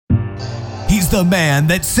the man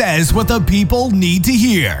that says what the people need to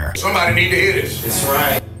hear. Somebody need to hear this. That's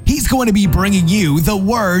right. He's going to be bringing you the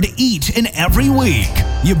word each and every week.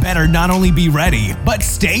 You better not only be ready, but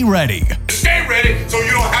stay ready. Stay ready so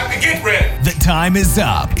you don't have to get ready. The time is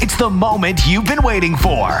up. It's the moment you've been waiting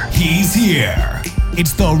for. He's here.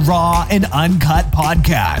 It's the Raw and Uncut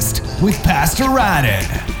Podcast with Pastor Radin.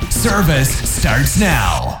 Service starts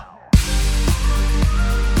now.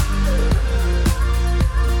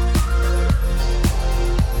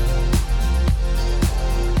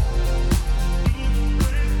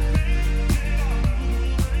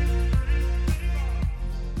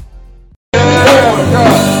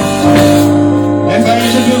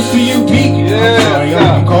 To you, Deacon.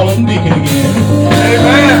 Yeah, you call him Deacon again.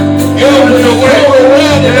 Amen.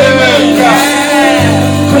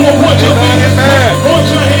 Come on, put your hands. Put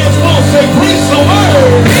your hands on. Say, preach the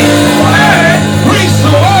word. Preach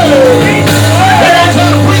the word. Hands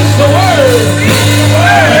out, preach the word.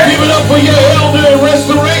 Give it up for your elder in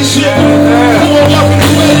restoration. Come on, y'all can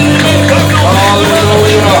do it.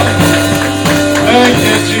 Hallelujah. Thank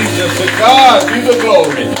you, Jesus. To God be the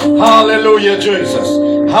glory. Hallelujah, Jesus.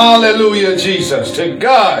 Hallelujah, Jesus. To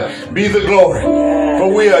God be the glory.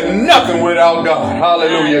 For we are nothing without God.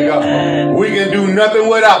 Hallelujah, God. We can do nothing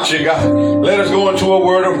without you, God. Let us go into a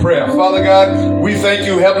word of prayer. Father God, we thank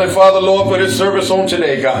you, Heavenly Father, Lord, for this service on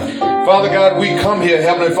today, God. Father God, we come here,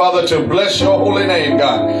 Heavenly Father, to bless your holy name,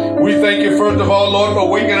 God. We thank you, first of all, Lord, for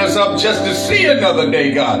waking us up just to see another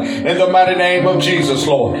day, God. In the mighty name of Jesus,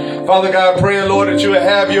 Lord. Father God, praying, Lord, that you will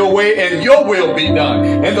have your way and your will be done.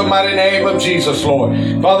 In the mighty name of Jesus, Lord.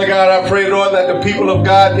 Father God, I pray, Lord, that the people of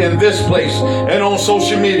God in this place and on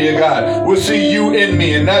social media, God, will see you in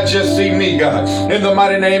me and not just see me, God. In the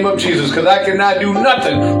mighty name of Jesus, because I cannot do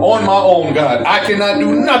nothing on my own, God. I cannot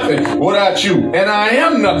do nothing without you. And I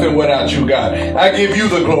am nothing without you, God. I give you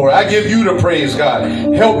the glory. I give you the praise, God.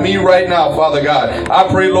 Help me right now, Father God. I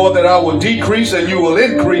pray, Lord, that I will decrease and you will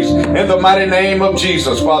increase in the mighty name of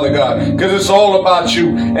Jesus, Father God, because it's all about you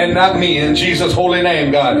and not me. In Jesus' holy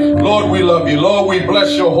name, God. Lord, we love you. Lord, we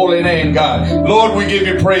bless your holy name, God. Lord, we give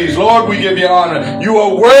you praise. Lord, we give you honor. You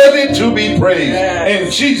are worthy to be praised.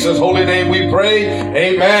 In Jesus' holy name we pray.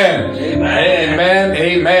 Amen. Amen.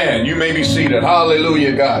 Amen. You may be seated.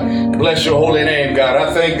 Hallelujah, God. Bless your holy name, God.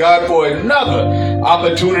 I thank God for another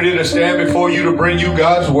opportunity to stand before you to bring you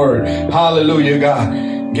God's word. Hallelujah,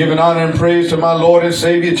 God. Giving honor and praise to my Lord and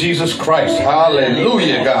Savior, Jesus Christ.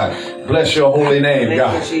 Hallelujah, God. Bless your holy name,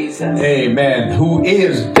 God. Amen. Who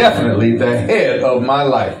is definitely the head of my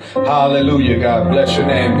life. Hallelujah, God. Bless your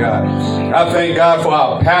name, God. I thank God for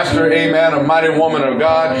our pastor, amen, a mighty woman of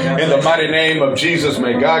God. In the mighty name of Jesus,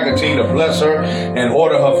 may God continue to bless her and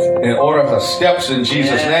order her steps in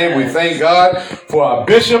Jesus' name. We thank God for our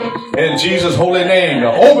bishop in Jesus' holy name,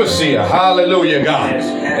 the overseer. Hallelujah, God.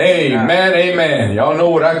 Amen, amen. Y'all know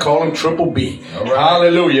what I call him, Triple B.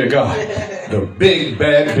 Hallelujah, God. The big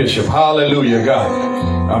bad bishop. Hallelujah,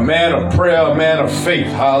 God. A man of prayer, a man of faith.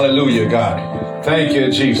 Hallelujah, God. Thank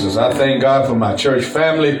you, Jesus. I thank God for my church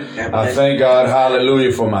family. I thank God,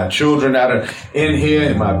 hallelujah, for my children that are in here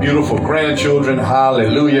and my beautiful grandchildren.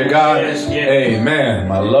 Hallelujah, God. Amen.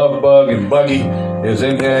 My love bug and buggy is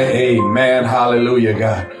in here. Amen. Hallelujah,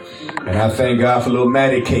 God. And I thank God for little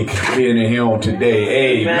Maddie Cake being in here on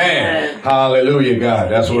today. Amen. Hallelujah, God.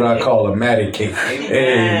 That's what I call a Maddie Cake.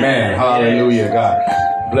 Amen. Hallelujah, God.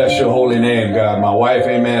 Bless your holy name, God. My wife,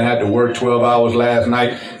 amen, had to work 12 hours last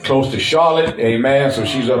night close to Charlotte. Amen. So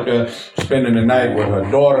she's up there spending the night with her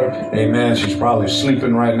daughter. Amen. She's probably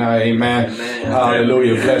sleeping right now. Amen.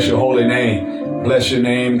 Hallelujah. Bless your holy name. Bless your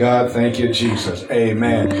name, God. Thank you, Jesus.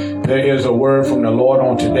 Amen. There is a word from the Lord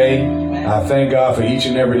on today. I thank God for each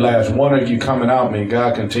and every last one of you coming out. May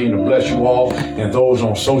God continue to bless you all and those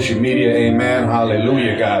on social media. Amen.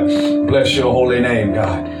 Hallelujah, God. Bless your holy name,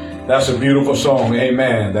 God. That's a beautiful song.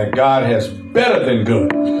 Amen. That God has better than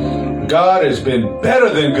good. God has been better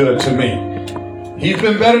than good to me. He's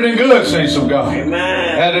been better than good, saints of God.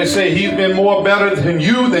 Amen. And they say he's been more better than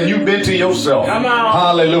you've been to yourself. Come on.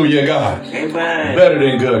 Hallelujah, God. Amen. Better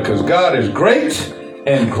than good, because God is great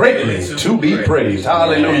and greatly to be praised.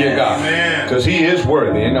 Hallelujah, God. Because he is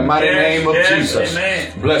worthy. In the mighty name of Jesus.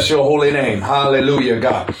 Amen. Bless your holy name. Hallelujah,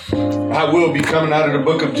 God. I will be coming out of the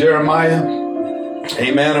book of Jeremiah.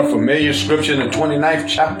 Amen. A familiar scripture in the 29th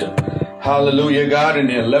chapter. Hallelujah, God. In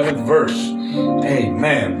the 11th verse.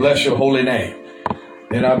 Amen. Bless your holy name.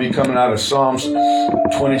 Then I'll be coming out of Psalms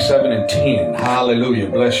 27 and 10. Hallelujah.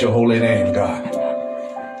 Bless your holy name, God.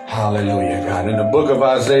 Hallelujah, God. In the book of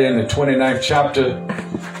Isaiah, in the 29th chapter,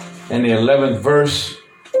 in the 11th verse,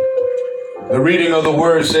 the reading of the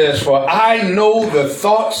word says, "For I know the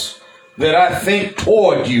thoughts that I think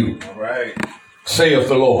toward you, saith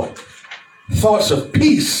the Lord. Thoughts of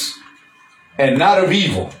peace and not of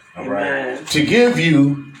evil, to give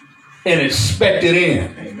you an expected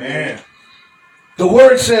end. Amen. The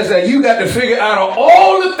word says that you got to figure out of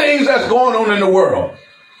all the things that's going on in the world.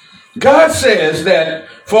 God says that,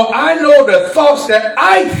 for I know the thoughts that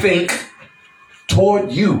I think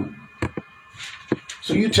toward you.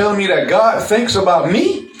 So you telling me that God thinks about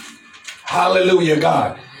me? Hallelujah,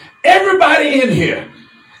 God. Everybody in here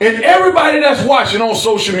and everybody that's watching on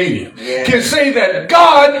social media can say that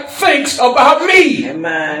God thinks about me.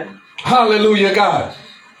 Amen. Hallelujah, God.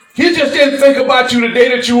 He just didn't think about you the day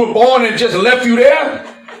that you were born and just left you there.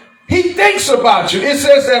 He thinks about you. It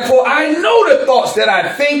says that, for I know the thoughts that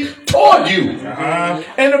I think toward you.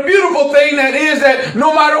 And the beautiful thing that is that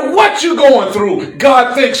no matter what you're going through,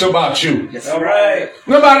 God thinks about you. That's right.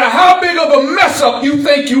 No matter how big of a mess up you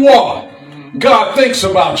think you are, God thinks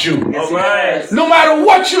about you. Yes, no matter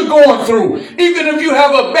what you're going through, even if you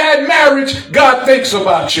have a bad marriage, God thinks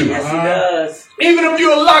about you. Yes, He does. Even if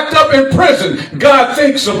you're locked up in prison, God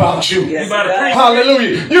thinks about you. Yes,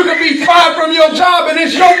 hallelujah. You can be fired from your job and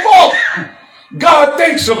it's your fault. God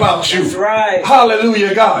thinks about you. That's right.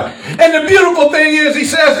 Hallelujah, God. And the beautiful thing is, he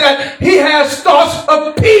says that he has thoughts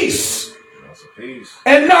of peace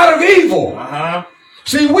and not of evil.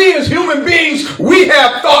 See, we as human beings, we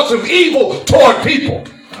have thoughts of evil toward people,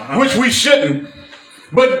 which we shouldn't.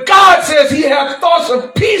 But God says he has thoughts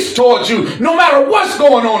of peace towards you, no matter what's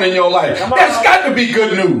going on in your life. That's got to be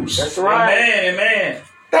good news. That's right. Amen. Amen.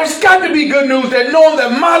 That's got to be good news, that knowing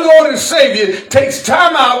that my Lord and Savior takes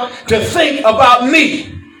time out to think about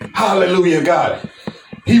me. Hallelujah, God.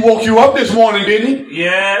 He woke you up this morning, didn't he?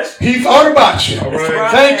 Yes. He thought about you.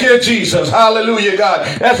 Right. Thank you, Jesus. Hallelujah, God.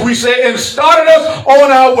 As we say, and started us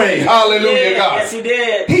on our way. Hallelujah, God. Yes, he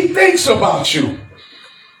did. He thinks about you.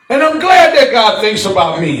 And I'm glad that God thinks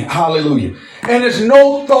about me. Hallelujah. And there's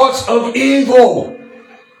no thoughts of evil.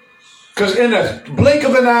 Because in a blink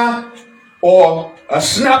of an eye or a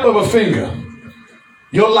snap of a finger,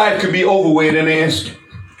 your life could be over with in an instant.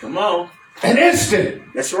 Come on. An instant.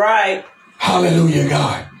 That's right. Hallelujah,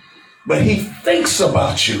 God. But he thinks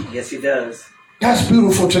about you. Yes, he does. That's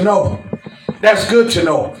beautiful to know. That's good to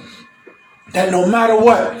know. That no matter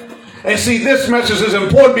what. And see, this message is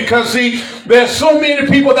important because, see, there's so many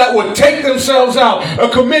people that would take themselves out or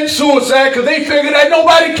commit suicide because they figure that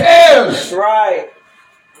nobody cares. That's right.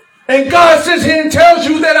 And God sits here and tells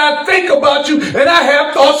you that I think about you and I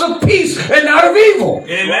have thoughts of peace and not of evil.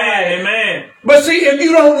 Amen. Amen. But see, if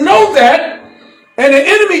you don't know that, and the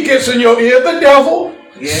enemy gets in your ear, the devil,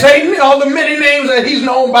 Satan, all the many names that he's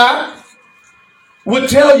known by, would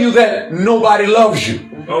tell you that nobody loves you.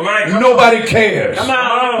 All right, nobody cares. Come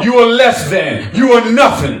on. You are less than. You are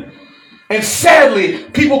nothing. And sadly,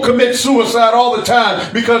 people commit suicide all the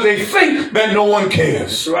time because they think that no one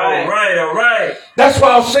cares. That's right. All right, all right. That's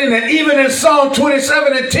why I was saying that even in Psalm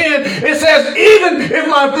 27 and 10, it says, even if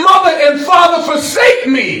my mother and father forsake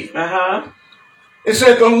me, it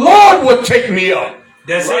said the Lord would take me up.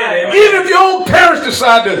 That's right. it. Amen. Even if your own parents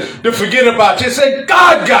decide to forget about you, say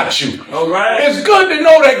God got you. All right. It's good to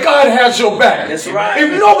know that God has your back. That's right.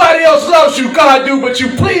 If nobody else loves you, God do, but you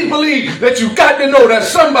please believe that you got to know that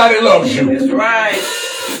somebody loves you. That's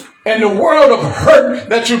right. And the world of hurt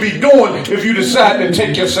that you'll be doing if you decide to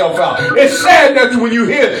take yourself out. It's sad that when you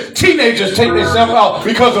hear teenagers take themselves out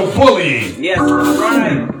because of bullying. Yes, that's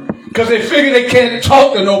right. Because they figure they can't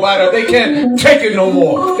talk to nobody or they can't take it no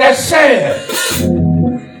more. That's sad.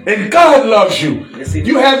 And God loves you. Yes, He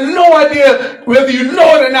you does. have no idea, whether you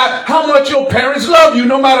know it or not, how much your parents love you,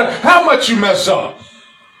 no matter how much you mess up.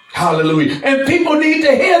 Hallelujah. And people need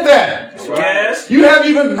to hear that. Yes. You have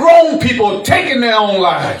even grown people taking their own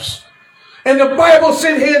lives. And the Bible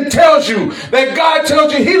sits here and tells you that God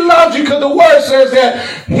tells you he loves you because the word says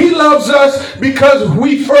that he loves us because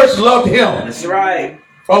we first loved him. That's right.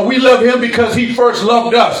 Or we love him because he first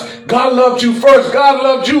loved us. God loved you first. God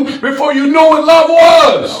loved you before you knew what love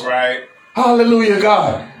was. All right. Hallelujah,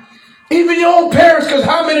 God. Even your own parents, because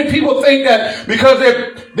how many people think that because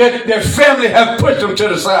their family have pushed them to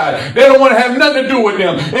the side, they don't want to have nothing to do with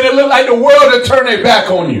them. And it looks like the world will turn their back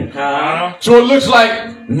on you. So it looks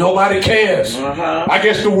like nobody cares. I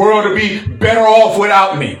guess the world would be better off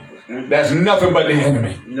without me. That's nothing but the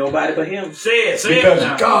enemy. Nobody but him. Say it Because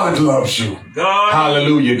now. God loves you. God.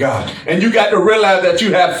 Hallelujah, God. And you got to realize that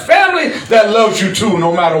you have family that loves you too,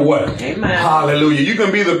 no matter what. Amen. Hallelujah. You can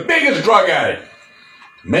be the biggest drug addict.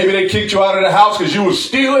 Maybe they kicked you out of the house because you were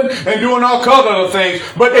stealing and doing all kinds of other things,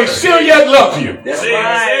 but they still yet love you. That's Say it,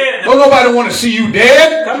 right. say it. Don't nobody want to see you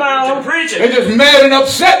dead. Come I'm on. preaching. They're just mad and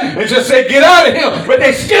upset and just say, get out of here. But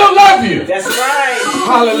they still love you. you. That's right.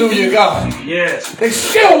 Hallelujah, God. Yes. They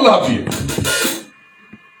still love you.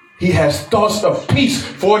 He has thoughts of peace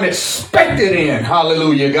for an expected end.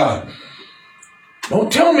 Hallelujah, God.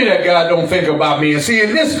 Don't tell me that God don't think about me. And see,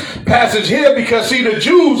 in this passage here, because see, the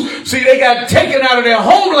Jews, see, they got taken out of their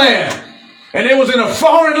homeland. And they was in a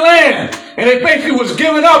foreign land. And they basically was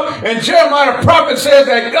given up. And Jeremiah the prophet says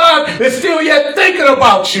that God is still yet thinking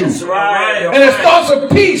about you. That's right. And it's thoughts of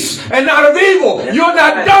peace and not of evil. You're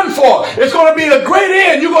not done for. It's going to be a great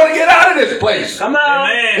end. You're going to get out of this place. Come on.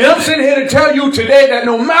 Amen. And I'm sitting here to tell you today that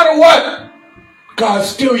no matter what, God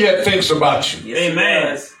still yet thinks about you. Yes, Amen.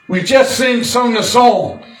 Yes. We just sung the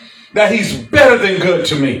song that he's better than good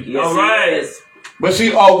to me. Yes, All right. Yes. But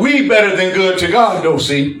see, are we better than good to God though,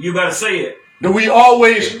 see? You better say it. Do we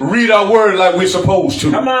always read our word like we're supposed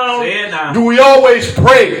to? Come on. Say it now. Do we always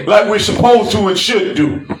pray like we're supposed to and should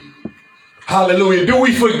do? Hallelujah. Do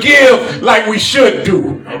we forgive like we should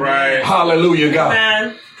do? All right. Hallelujah, God.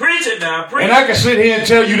 Man. Preach it now. Preach And I can sit here and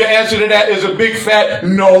tell you the answer to that is a big fat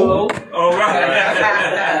no. Oh. it. All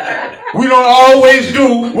right. We don't always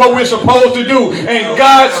do what we're supposed to do. And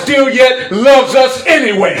God still yet loves us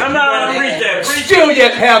anyway. Come You better on. preach that. Preach it. Still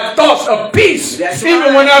yet have thoughts of peace. That's Even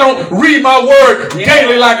right. when I don't read my word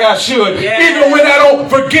daily like I should. Yeah. Even when I don't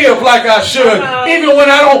forgive like I should. Come on. Even when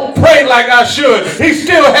I don't pray like I should. He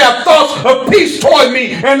still have thoughts of peace toward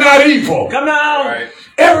me and not evil. Come on.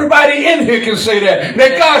 Everybody in here can say that.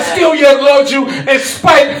 That God still yet loves you in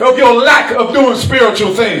spite of your lack of doing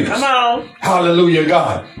spiritual things. Come on. Hallelujah,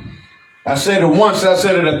 God. I said it once, I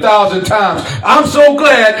said it 1,000 times. I'm so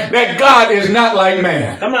glad that God is not like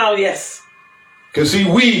man. Come on. Yes. Because see,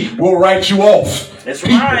 we will write you off. That's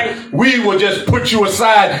People. right. We will just put you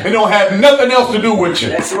aside and don't have nothing else to do with you.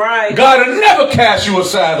 That's right. God will never cast you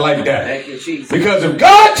aside like that. Thank you, Jesus. Because if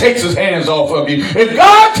God takes his hands off of you, if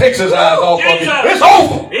God takes his eyes off of you, Jesus. it's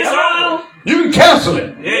over. It's Come on. over. You can cancel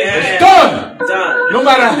it. Yeah. It's done. Done. No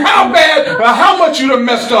matter how bad or how much you done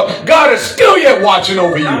messed up, God is still yet watching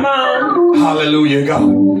over you. Come on. Hallelujah,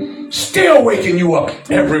 God. Still waking you up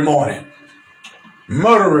every morning.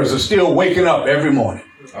 Murderers are still waking up every morning.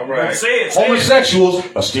 All right. Say it. Say it. Homosexuals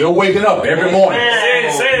are still waking up every morning. Say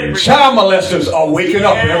it. Say it. Child molesters are waking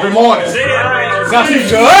up every morning. Say it. Now see,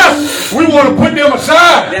 to us, we want to put them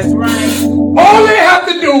aside. That's right. All they have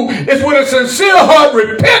to do is with a sincere heart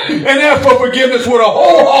repent and ask for forgiveness with a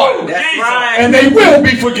whole heart. That's Jesus. right. And they will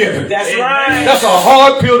be forgiven. That's Amen. right. That's a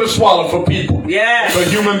hard pill to swallow for people, Yes. for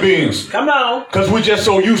human beings. Come on. Because we're just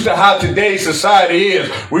so used to how today's society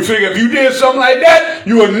is. We figure if you did something like that,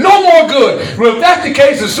 you are no more good. Well, if that's the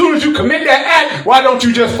case, as soon as you commit that act, why don't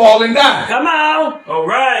you just fall and die? Come on. All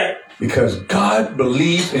right. Because God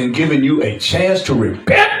believes in giving you a chance to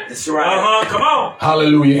repent. That's right. Come on.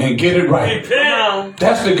 Hallelujah. And get it right. Come on.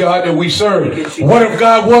 That's the God that we serve. What if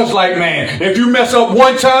God was like man? If you mess up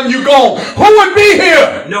one time, you gone. Who would be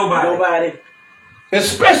here? Nobody. Nobody.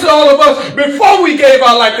 Especially all of us before we gave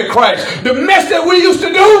our life to Christ. The mess that we used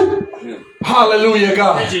to do. Hallelujah,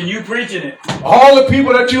 God. Preaching. You preaching it. All the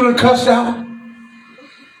people that you done cussed out.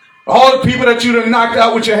 All the people that you done knocked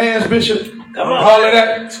out with your hands, Bishop. Come on. All of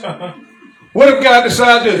that. What if God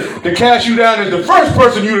decided to cast you down as the first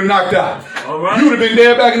person you'd have knocked out? All right. You would have been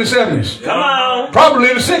dead back in the 70s. Come on. Probably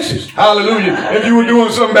in the 60s. Hallelujah. If you were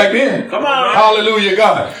doing something back then. Come on. Hallelujah,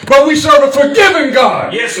 God. But we serve a forgiving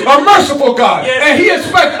God. Yes, we A do. merciful God. Yes. And he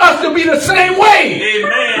expects us to be the same way.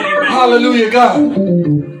 Amen. Amen. Hallelujah,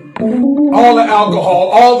 God. All the alcohol,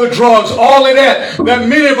 all the drugs, all of that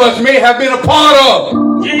many of us may have been a part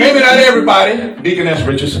of. Jesus. Maybe not everybody. Deaconess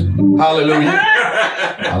Richardson. Hallelujah.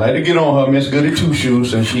 I like to get on her, Miss Goody Two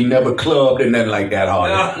Shoes, and she never clubbed and nothing like that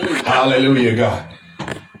hardly. Hallelujah, God.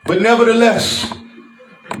 But nevertheless,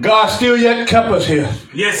 God still yet kept us here.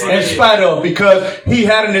 Yes, he In did. spite of, because he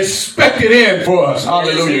had an expected end for us.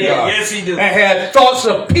 Hallelujah, Yes, God. yes, he did. And had thoughts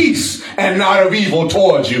of peace and not of evil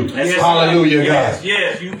towards you. Yes, Hallelujah, yes, God.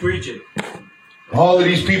 Yes, you preach it. All of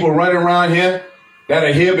these people running around here that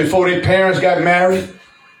are here before their parents got married.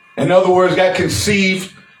 In other words, got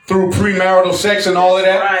conceived through premarital sex and all of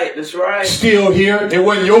that. Right. That's right. Still here. It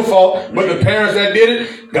wasn't your fault, but the parents that did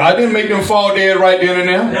it, God didn't make them fall dead right then and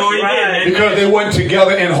there. No, he right. didn't. Because they wasn't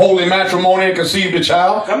together in holy matrimony and conceived a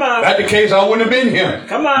child. Come on. That's the case, I wouldn't have been here.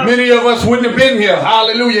 Come on. Many of us wouldn't have been here.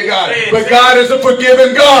 Hallelujah, God. Say it, But say God is a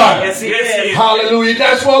forgiving God. Yes, he Yes, he is. is. Hallelujah.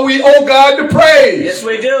 That's why we owe God the praise. Yes,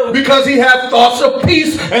 we do. Because he has thoughts of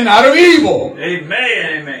peace and not of evil.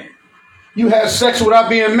 Amen. Amen. You had sex without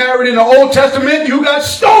being married in the Old Testament, you got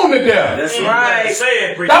stoned to death. That's right.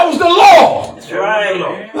 Say it, preacher. That was the law. That's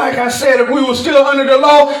right. Like I said, if we were still under the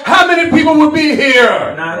law, how many people would be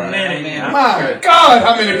here? Not many. My God,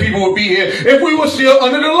 how many people would be here if we were still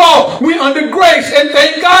under the law? We under grace, and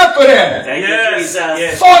thank God for that. Thank you, Yes. Jesus.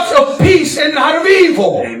 Yes. Thoughts of peace and not of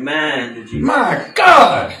evil. Amen. My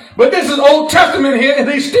God. But this is Old Testament here, and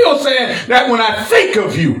he's still saying that when I think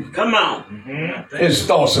of you, Come on. it's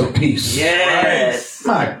thoughts of peace. Yes.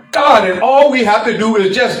 My God, and all we have to do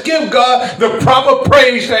is just give God the proper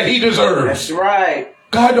praise that he deserves. That's right.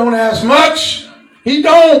 God don't ask much. He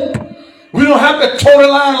don't. We don't have to toe the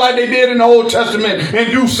line like they did in the Old Testament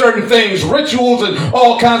and do certain things, rituals and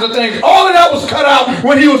all kinds of things. All of that was cut out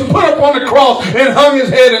when he was put up on the cross and hung his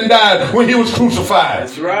head and died when he was crucified.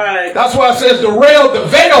 That's right. That's why it says the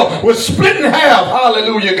veil was split in half.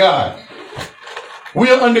 Hallelujah, God. We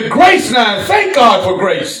are under grace now, and thank God for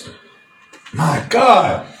grace. My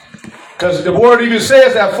God. Because the word even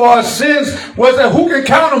says that far as sins was that who can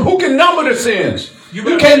count them? Who can number the sins?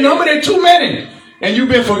 You can't number, they're too many. And you've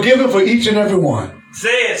been forgiven for each and every one. Say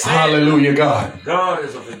it. Say Hallelujah, God. it. God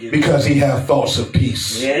is a forgiver. Because he has thoughts of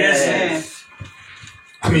peace. Yes.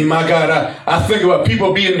 I mean, my God, I think about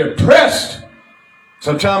people being depressed.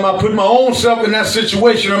 Sometimes I put my own self in that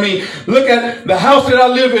situation. I mean, look at the house that I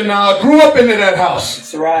live in now. I grew up into that house.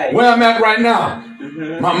 That's right. Where I'm at right now.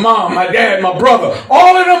 My mom, my dad, my brother,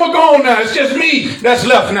 all of them are gone now. It's just me that's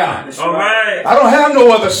left now. All right. I don't have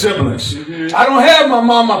no other siblings. I don't have my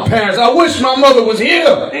mom, my parents. I wish my mother was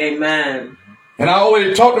here. Amen. And I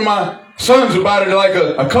already talked to my sons about it like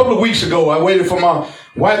a couple of weeks ago. I waited for my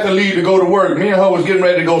wife to leave to go to work. Me and her was getting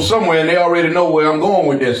ready to go somewhere, and they already know where I'm going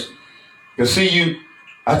with this. Because see,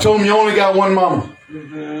 I told them you only got one mama.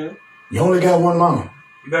 You only got one mama.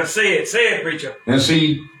 You better say it. Say it, preacher. And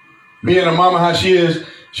see, being a mama how she is,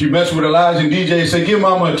 she messed with Elijah and DJ, said, give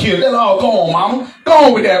mama a kiss. That's all, go on, mama. Go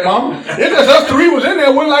on with that, mama. It's just us three was in there.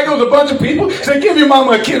 It wasn't like it was a bunch of people. Said, give your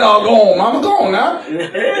mama a kiss. All, go on, mama. Go on now. Both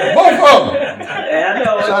of them. Yeah, I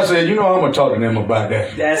know. So I said, I'm going to talk to them about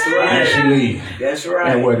that. That's And right. she leave. That's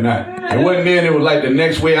right. And whatnot. It wasn't then. It was like the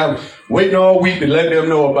next way. I was waiting all week to let them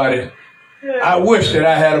know about it. I wish that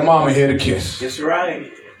I had a mama here to kiss. That's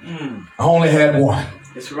right. I only had one.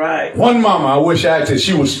 That's right. One mama, I wish I had to.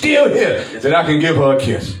 She was still here that I can give her a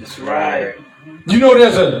kiss. That's right. You know,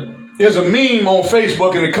 there's a meme on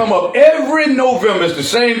Facebook, and it come up every November. It's the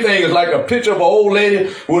same thing. It's like a picture of an old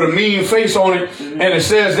lady with a mean face on it, and it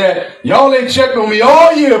says that y'all ain't checked on me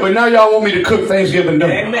all year, but now y'all want me to cook Thanksgiving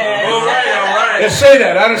dinner. Amen. All right. All right. It say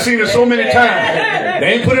that. I done seen it so many times.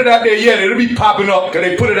 They ain't put it out there yet. It'll be popping up because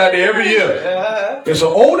they put it out there every year. It's an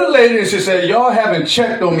older lady, and she said, y'all haven't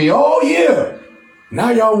checked on me all year. Now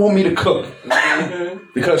y'all want me to cook.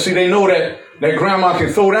 Because, see, they know that grandma can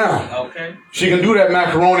throw down. Okay. She can do that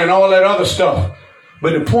macaroni and all that other stuff.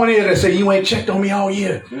 But the point is, they say, you ain't checked on me all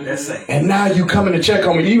year. That's it. And now you coming to check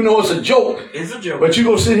on me, even though it's a joke. It's a joke. But you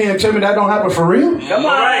go sit here and tell me that don't happen for real? Come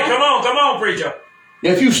All on. right. Come on. Come on, preacher.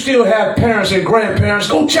 If you still have parents and grandparents,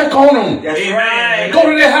 go check on them. That's Amen. right. Go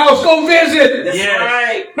to their house, go visit. That's Yes.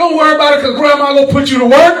 right. Don't worry about it because grandma gonna put you to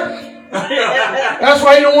work. That's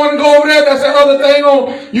why you don't want to go over there. That's the other thing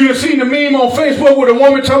you done seen the meme on Facebook with a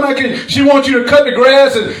woman talking about she wants you to cut the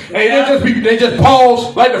grass and they just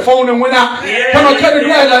pause like the phone and went out. Yeah. Come on, cut the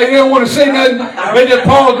grass like they don't want to say nothing. They just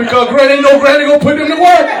pause because ain't no granny gonna put them to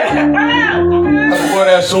work. Boy,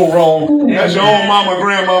 that's so wrong. That's your own mama,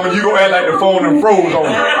 grandmama. You gonna act like the phone and froze on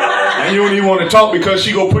her. And you don't even want to talk because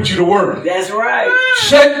she gonna put you to work. That's right.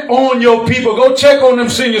 Check on your people. Go check on them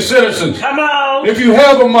senior citizens. Come on. If you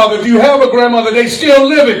have a mother, if you have a grandmother, they still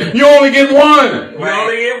living. You only get one. We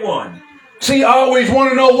only get one. See, I always want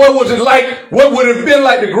to know what was it like, what would it have been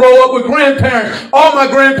like to grow up with grandparents. All my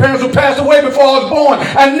grandparents were passed away before I was born.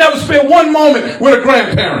 I never spent one moment with a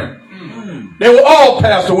grandparent. They were all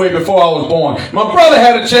passed away before I was born. My brother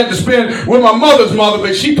had a chance to spend with my mother's mother,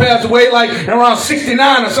 but she passed away like around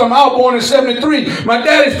 69 or something. I was born in 73. My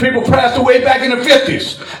daddy's people passed away back in the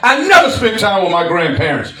 50s. I never spent time with my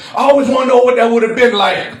grandparents. I always want to know what that would have been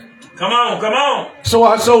like. Come on. Come on.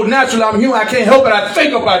 So naturally, I'm human. I can't help it. I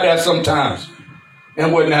think about that sometimes.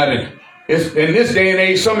 And whatnot. In this day and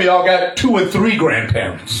age, some of y'all got 2 and 3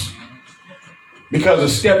 grandparents. Because of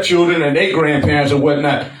stepchildren and their grandparents and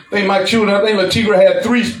whatnot. I think my children, I think Latigra had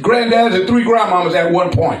 3 granddads and 3 grandmamas at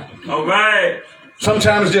one point. All right.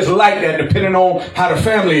 Sometimes it's just like that, depending on how the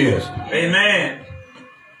family is. Amen.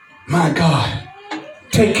 My God,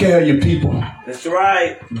 take care of your people. That's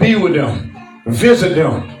right. Be with them. Visit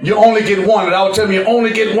them. You only get one. And I would tell you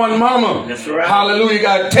only get one mama. That's right. Hallelujah. You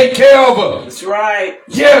got to take care of her. That's right.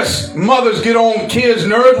 Yes, mothers get on kids'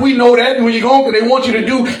 nerves. We know that when you go because they want you to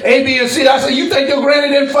do A, B, and C. I say, you think your granny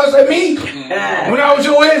didn't fuss at me? When I was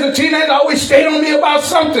your age as a teenager, I always stayed on me about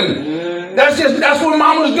something. That's what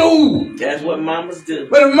mamas do. That's what mamas do.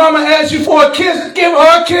 But if mama asks you for a kiss, give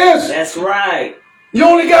her a kiss. That's right. You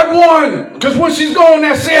only got one. Because when she's gone,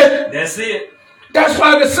 that's it. That's it. That's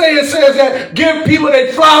why the saying says that give people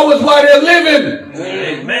their flowers while they're living.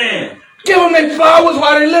 Amen. Give them their flowers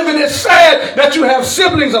while they're living. It's sad that you have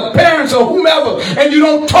siblings or parents or whomever and you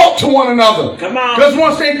don't talk to one another. Come on. Because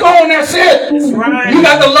once they're gone, that's it. That's right. You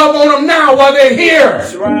got to love on them now while they're here.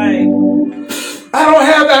 That's right. I don't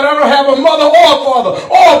have that. I don't have a mother or father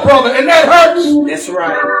or brother, and that hurts. That's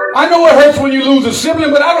right. I know it hurts when you lose a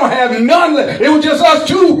sibling, but I don't have none. It was just us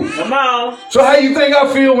two. Come on. So how you think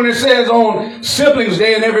I feel when it says on Siblings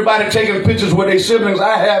Day and everybody taking pictures with their siblings?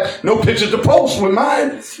 I have no pictures to post with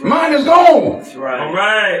mine. Mine is gone. That's right. All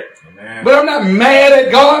right. But I'm not mad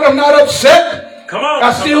at God. I'm not upset. Come on.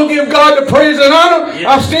 I still give God the praise and honor.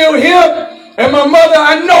 Yeah. I'm still here. And my mother,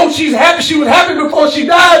 I know she's happy. She was happy before she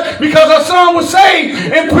died because her son was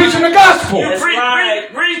saved and preaching the gospel. That's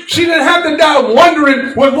right. She didn't have to die wondering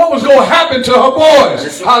what was going to happen to her boys.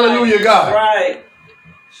 That's Hallelujah, right. God. Right.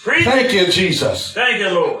 Thank you, Jesus. Thank you,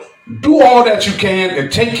 Lord. Do all that you can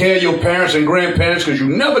and take care of your parents and grandparents because you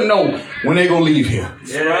never know when they're going to leave here.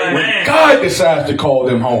 Yeah, When God decides to call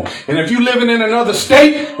them home. And if you're living in another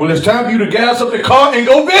state, well, it's time for you to gas up the car and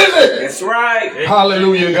go visit. That's right.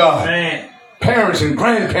 Hallelujah, God. Man. Parents and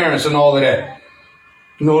grandparents and all of that.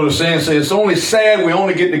 You know what I'm saying? So it's only sad we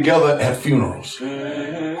only get together at funerals.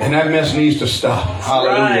 And that mess needs to stop.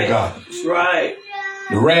 Hallelujah, Right. God. That's right.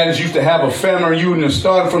 The Rads used to have a family reunion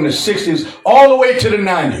starting from the 60s all the way to the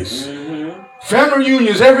 90s. Family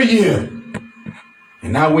reunions every year.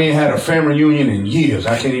 And now we ain't had a family reunion in years.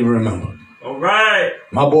 I can't even remember. All right.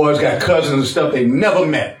 My boys got cousins and stuff they never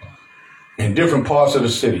met in different parts of the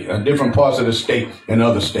city, in different parts of the state, and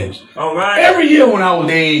other states. All right. Every year when I was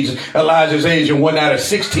Elijah's age and whatnot, at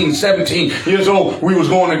 16, 17 years old, we was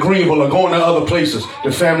going to Greenville or going to other places,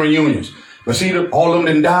 the family reunions. But see, all of them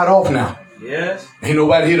done died off now. Yes. Ain't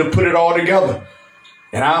nobody here to put it all together.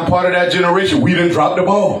 And I'm part of that generation. We done dropped the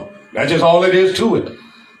ball. That's just all it is to it.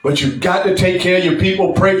 But you got to take care of your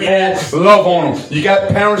people, pray for them, love on them. You got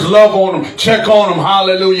parents, love on them, check on them.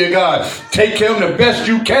 Hallelujah, God. Take care of them the best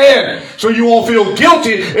you can so you won't feel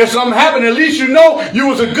guilty if something happened. At least you know you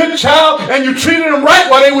was a good child and you treated them right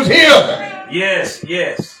while they was here. Yes,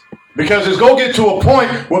 yes. Because it's going to get to a point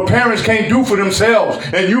where parents can't do for themselves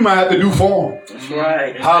and you might have to do for them. That's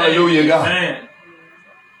right. Hallelujah, God. Man.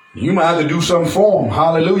 You might have to do something for them.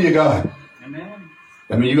 Hallelujah, God. Amen.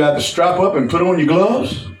 I mean, you have to strap up and put on your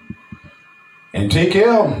gloves and take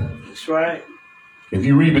care of them. That's right. If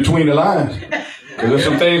you read between the lines. Because there's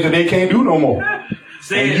some things that they can't do no more.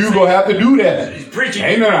 Say And it, you say going to it. have to do that. He's preaching.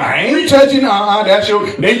 I ain't touching. That's your.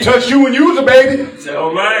 They touched you when you was a baby.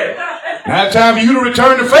 All right. Now it's time for you to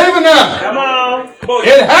return the favor now. Come on. Boy,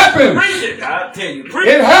 It happens. preach it. I'll tell you. Preach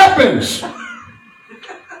It it. happens.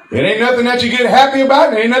 It ain't nothing that you get happy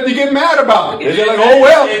about. It ain't nothing you get mad about. It's just like, oh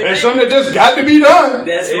well, it's something that just got to be done.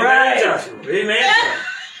 That's Amen, right. Joshua. Amen.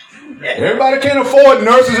 Everybody can't afford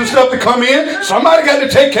nurses and stuff to come in. Somebody got to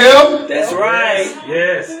take care of them. That's right.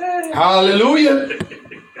 Yes. Hallelujah.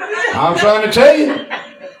 I'm trying to tell you.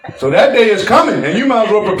 So that day is coming, and you might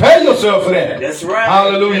as well prepare yourself for that. That's right.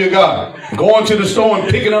 Hallelujah, God. Going to the store and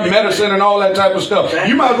picking up medicine and all that type of stuff.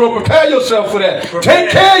 You might as well prepare yourself for that. Take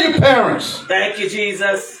care of your parents. Thank you,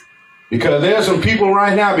 Jesus. Because there's some people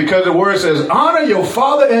right now, because the word says, honor your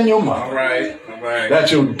father and your mother, All right. All right.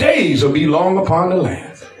 that your days will be long upon the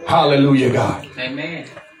land. Hallelujah, God. Amen.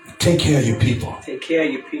 Take care of your people. Take care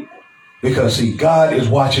of your people. Because, see, God is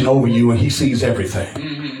watching over you and he sees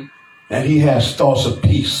everything. And he has thoughts of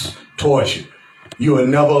peace towards you. You are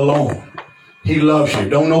never alone. He loves you.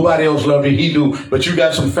 Don't nobody else love you. He do. But you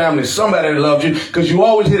got some family, somebody that loves you. Because you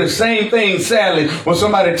always hear the same thing, sadly, when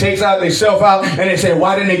somebody takes out themselves out and they say,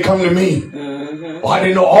 why didn't they come to me? Why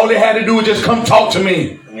didn't know all they had to do was just come talk to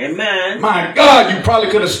me? Amen. My God, you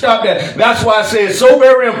probably could have stopped that. That's why I say it's so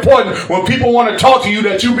very important when people want to talk to you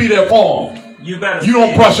that you be there for them. You better. You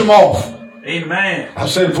don't brush them off. Amen. I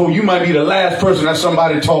said before, you might be the last person that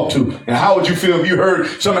somebody talked to. And how would you feel if you heard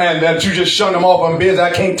somebody that you just shunned them off? I'm busy. I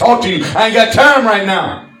can't talk to you. I ain't got time right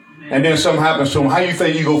now. And then something happens to them. How you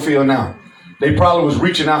think you gonna feel now? They probably was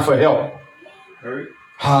reaching out for help.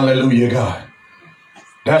 Hallelujah, God.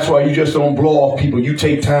 That's why you just don't blow off people. You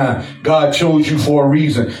take time. God chose you for a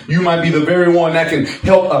reason. You might be the very one that can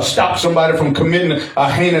help stop somebody from committing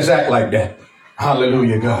a heinous act like that.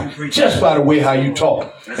 Hallelujah, God. Just by the way how you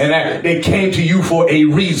talk. And that they came to you for a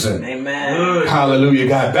reason. Amen. Hallelujah,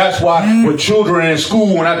 God. That's why with children in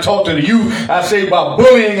school, when I talk to the youth, I say about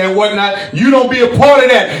bullying and whatnot, you don't be a part of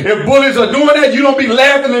that. If bullies are doing that, you don't be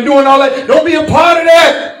laughing and doing all that. Don't be a part of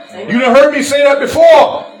that. You done heard me say that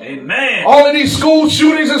before. Amen. All of these school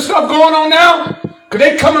shootings and stuff going on now, because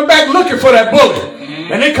they coming back looking for that bully.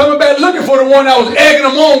 And they coming back looking for the one that was egging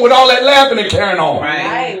them on with all that laughing and carrying on.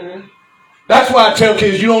 Right. That's why I tell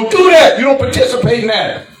kids, you don't do that. You don't participate in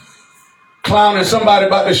that. Clowning somebody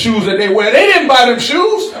about the shoes that they wear. They didn't buy them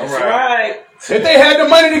shoes. That's right. If they had the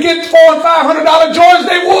money to get $400 and $500 Jordans,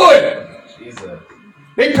 they would. Jesus.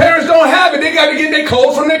 Their parents don't have it. They got to get their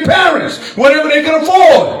clothes from their parents, whatever they can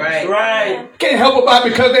afford. Right. Right. Can't help about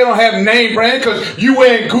because they don't have name brand, because you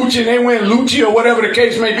wearing Gucci and they wearing Lucci or whatever the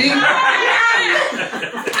case may be.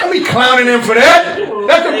 Don't be clowning them for that.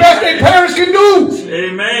 That's the best their parents can do.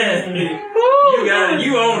 Amen. You got it.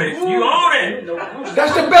 You own it. You own it.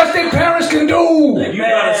 That's the best their parents can do. You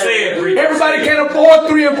gotta say it, Rick. Everybody can't afford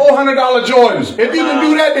 $300 and $400 Jordans. If you can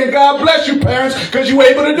do that, then God bless you, parents, because you're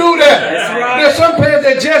able to do that. That's right. There's some parents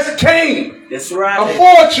that just can't That's right.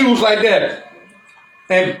 afford shoes like that.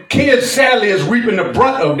 And kids, sadly, is reaping the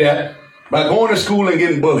brunt of that by going to school and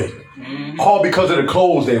getting bullied. All because of the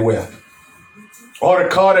clothes they wear. Or the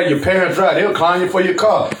car that your parents drive. They'll clown you for your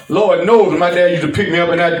car. Lord knows my dad used to pick me up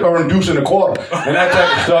in that deuce and a quarter. And that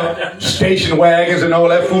type of stuff. Station wagons and all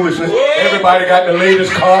that foolishness. Everybody got the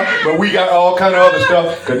latest car, but we got all kind of other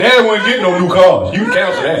stuff. Because dad wouldn't get no new cars. You can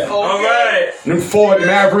cancel that. All right. Them Ford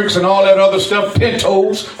Mavericks and all that other stuff.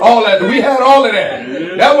 Pintos. All that. We had all of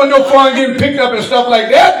that. That wasn't no fun getting picked up and stuff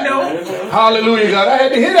like that. No. Hallelujah, God. I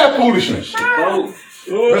had to hear that foolishness.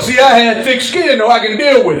 But see, I had thick skin, though I can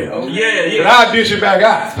deal with it. Yeah. But I'll dish it back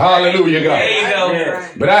out. Hallelujah, God. There you go.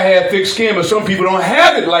 But I had thick skin, but some people don't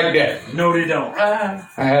have it like that. No, they don't. I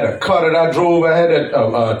had a car that I drove. I had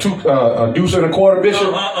a deuce and a quarter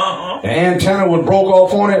Bishop. The antenna was broke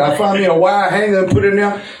off on it. I found me a wire hanger and put it in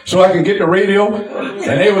there so I can get the radio.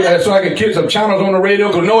 And they was so I could get some channels on the radio,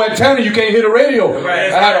 because no antenna, you can't hear the radio.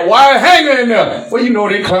 Right. I had a wire hanger in there. Well, you know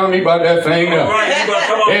they clown me about that thing there.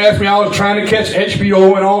 They asked me, I was trying to catch HBO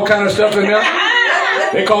and all kind of stuff in there.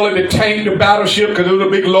 They call it the tank, the battleship, because it was a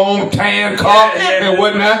big long tan car and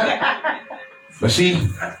whatnot. But see,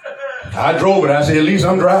 I drove it. I said, at least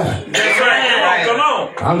I'm driving. That's right. Come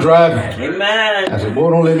on. I'm driving. Amen. I said, boy,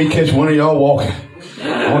 don't let me catch one of y'all walking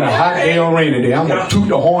on a hot day or rainy day. I'm going to toot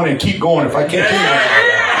the horn and keep going if I catch you.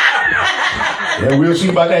 Yeah, we'll see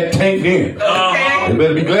about that tank then. You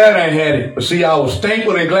better be glad I had it. But see, I was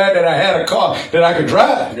thankful and glad that I had a car that I could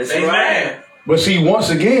drive. That's Amen. right. But see,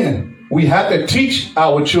 once again, we have to teach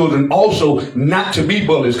our children also not to be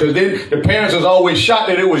bullies, because then the parents is always shocked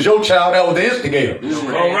that it was your child that was the instigator.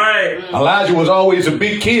 All right. Elijah was always a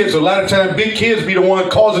big kid, so a lot of times big kids be the one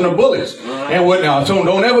causing the bullies and whatnot. So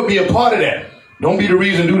don't ever be a part of that. Don't be the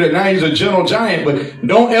reason to do that. Now he's a gentle giant, but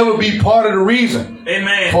don't ever be part of the reason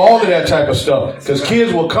Amen. for all of that type of stuff. Because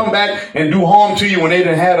kids will come back and do harm to you when they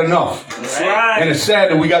done had enough. That's right. And it's sad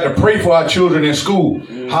that we got to pray for our children in school.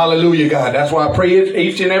 Hallelujah, God. That's why I pray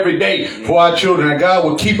each and every day for our children. And God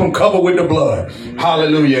will keep them covered with the blood.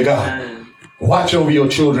 Hallelujah, God. Watch over your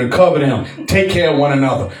children. Cover them. Take care of one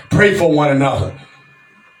another. Pray for one another.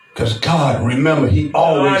 Because God, remember, He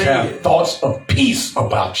always has thoughts of peace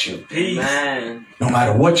about you. Peace. Man. No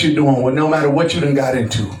matter what you're doing, no matter what you done got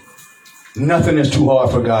into. Nothing is too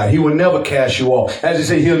hard for God. He will never cast you off. As He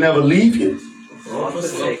said, He'll never leave you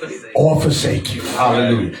or forsake you.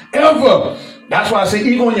 Hallelujah. Ever. That's why I say,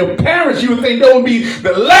 even on your parents, you would think they would be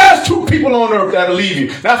the last two people on earth that'll leave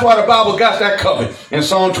you. That's why the Bible got that covered in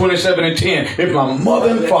Psalm 27:10. If my mother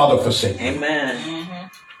and father forsake me, Amen.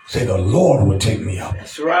 say the Lord will take me up.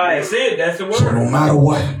 That's right. That's it. That's the So word. no matter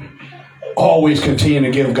what, always continue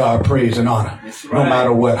to give God praise and honor. That's No right.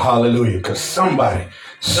 matter what. Hallelujah. Because somebody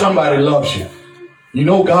loves you. You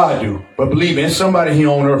know God do. But believe me, there's somebody here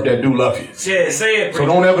on earth that do love you. Yeah, say it. So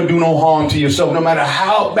don't ever do no harm to yourself, no matter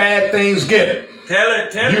how bad things get. Tell it.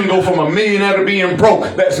 Tell You it. can go from a millionaire to being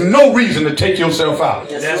broke. That's no reason to take yourself out.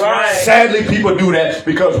 That's right. Sadly, people do that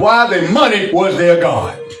because why? Their money was their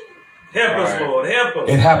God. Help us, Lord. Help us.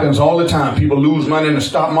 It happens all the time. People lose money in the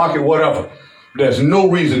stock market, whatever. There's no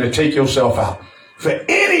reason to take yourself out. For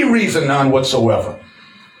any reason, none whatsoever.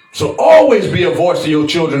 So always be a voice to your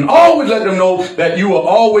children. Always let them know that you will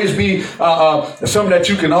always be something that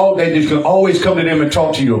you can always come to them and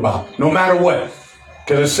talk to you about, no matter what.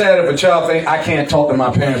 Because it's sad if a child thinks, I can't talk to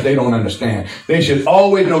my parents, they don't understand. They should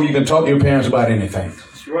always know you can talk to your parents about anything.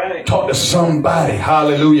 That's right. Talk to somebody.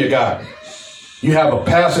 Hallelujah, God. You have a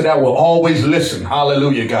pastor that will always listen.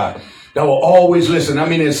 Hallelujah, God. that will always listen. I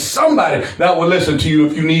mean, there's somebody that will listen to you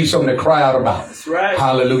if you need something to cry out about. That's right.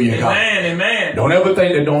 Hallelujah, God. Amen, amen. Don't ever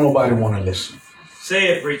think that don't nobody want to listen. Say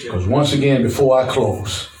it, preacher. Because once again, before I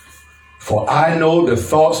close, for I know the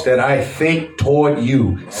thoughts that I think toward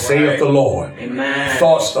you, saith the Lord. Amen.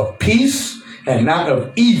 Thoughts of peace and not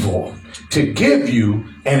of evil, to give you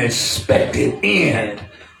an expected end.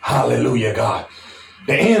 Hallelujah, God.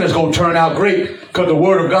 The end is going to turn out great because the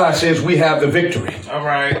word of God says we have the victory. All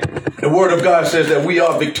right. The word of God says that we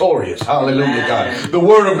are victorious. Hallelujah, God. The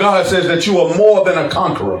word of God says that you are more than a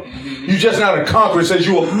conqueror. You're just not a conqueror. It says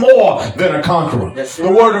you are more than a conqueror.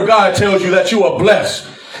 The word of God tells you that you are blessed.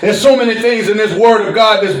 There's so many things in this word of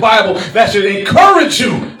God, this Bible, that should encourage you,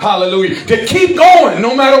 hallelujah, to keep going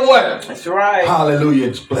no matter what. That's right.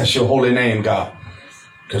 Hallelujah. Bless your holy name, God.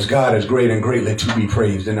 Because God is great and greatly to be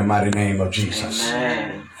praised in the mighty name of Jesus.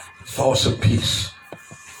 Amen. Thoughts of peace.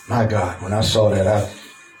 My God, when I saw that,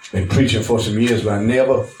 I've been preaching for some years, but I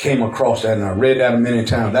never came across that, and I read that many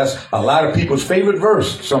times. That's a lot of people's favorite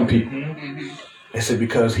verse, some people. They said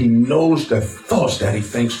because he knows the thoughts that he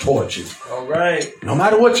thinks towards you. All right. No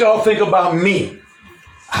matter what y'all think about me,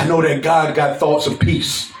 I know that God got thoughts of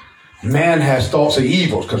peace. Man has thoughts of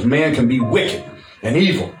evil because man can be wicked and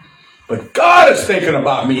evil. But God is thinking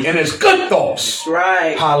about me and it's good thoughts. That's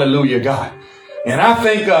right. Hallelujah, God. And I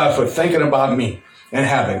thank God for thinking about me and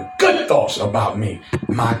having good thoughts about me.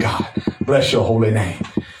 My God, bless your holy name.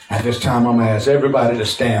 At this time, I'm going to ask everybody to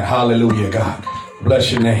stand. Hallelujah, God.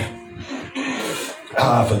 Bless your name.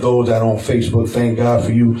 For those that are on Facebook, thank God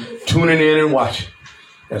for you tuning in and watching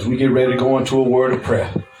as we get ready to go into a word of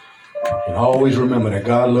prayer. And always remember that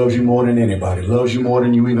God loves you more than anybody, loves you more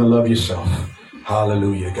than you even love yourself.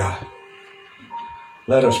 Hallelujah, God.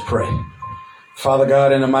 Let us pray. Father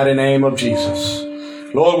God, in the mighty name of Jesus.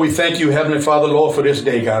 Lord, we thank you, Heavenly Father, Lord, for this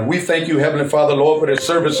day, God. We thank you, Heavenly Father, Lord, for this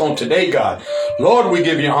service on today, God. Lord, we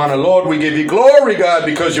give you honor. Lord, we give you glory, God,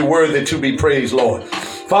 because you're worthy to be praised, Lord.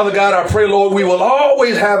 Father God, I pray, Lord, we will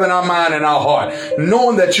always have in our mind and our heart,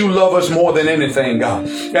 knowing that you love us more than anything, God.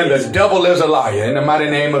 And the devil is a liar in the mighty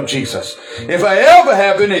name of Jesus. If I ever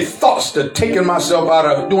have any thoughts to taking myself out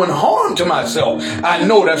of doing harm to myself, I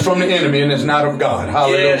know that's from the enemy and it's not of God.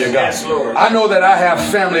 Hallelujah, God. Yes, Lord. I know that I have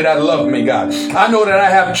family that love me, God. I know that I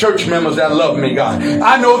have church members that love me, God.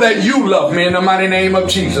 I know that you love me in the mighty name of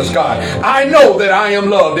Jesus, God. I know that I am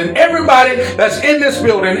loved. And everybody that's in this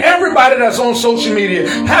building, everybody that's on social media,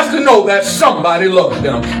 has to know that somebody loves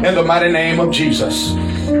them in the mighty name of Jesus.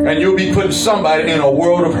 And you'll be putting somebody in a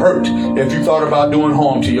world of hurt if you thought about doing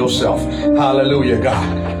harm to yourself. Hallelujah,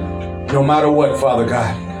 God. No matter what, Father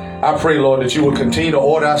God, I pray, Lord, that you will continue to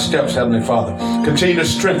order our steps, Heavenly Father. Continue to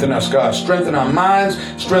strengthen us, God. Strengthen our minds,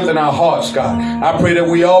 strengthen our hearts, God. I pray that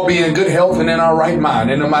we all be in good health and in our right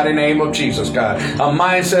mind in the mighty name of Jesus, God. A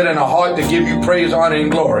mindset and a heart to give you praise, honor,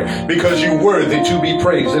 and glory because you're worthy to be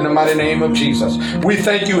praised in the mighty name of Jesus. We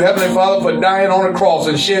thank you, Heavenly Father, for dying on the cross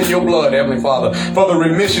and shedding your blood, Heavenly Father, for the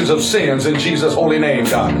remissions of sins in Jesus' holy name,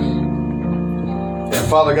 God. And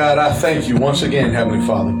Father God, I thank you once again, Heavenly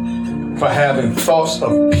Father, for having thoughts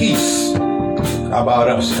of peace about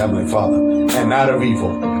us, Heavenly Father, and not of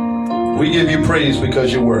evil. We give you praise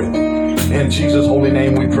because you're worthy. In Jesus' holy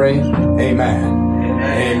name we pray. Amen.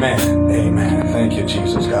 Amen. Amen. Thank you,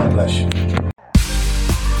 Jesus. God bless you.